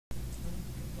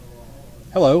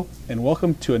Hello, and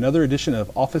welcome to another edition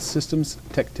of Office Systems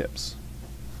Tech Tips.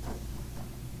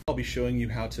 I'll be showing you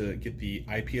how to get the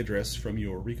IP address from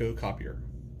your Ricoh Copier.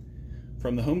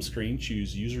 From the home screen,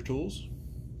 choose User Tools,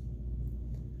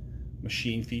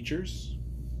 Machine Features,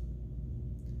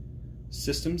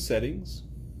 System Settings,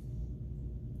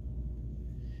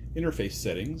 Interface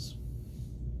Settings,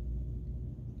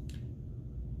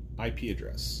 IP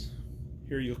address.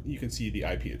 Here you can see the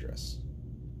IP address.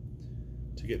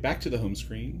 To get back to the home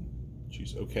screen,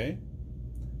 choose OK,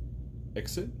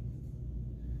 Exit,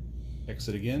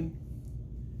 Exit again,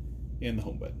 and the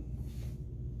Home button.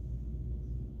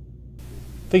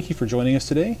 Thank you for joining us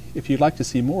today. If you'd like to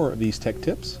see more of these tech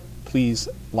tips, please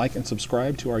like and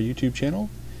subscribe to our YouTube channel.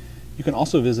 You can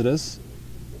also visit us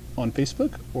on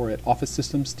Facebook or at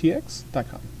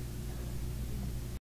officesystemstx.com.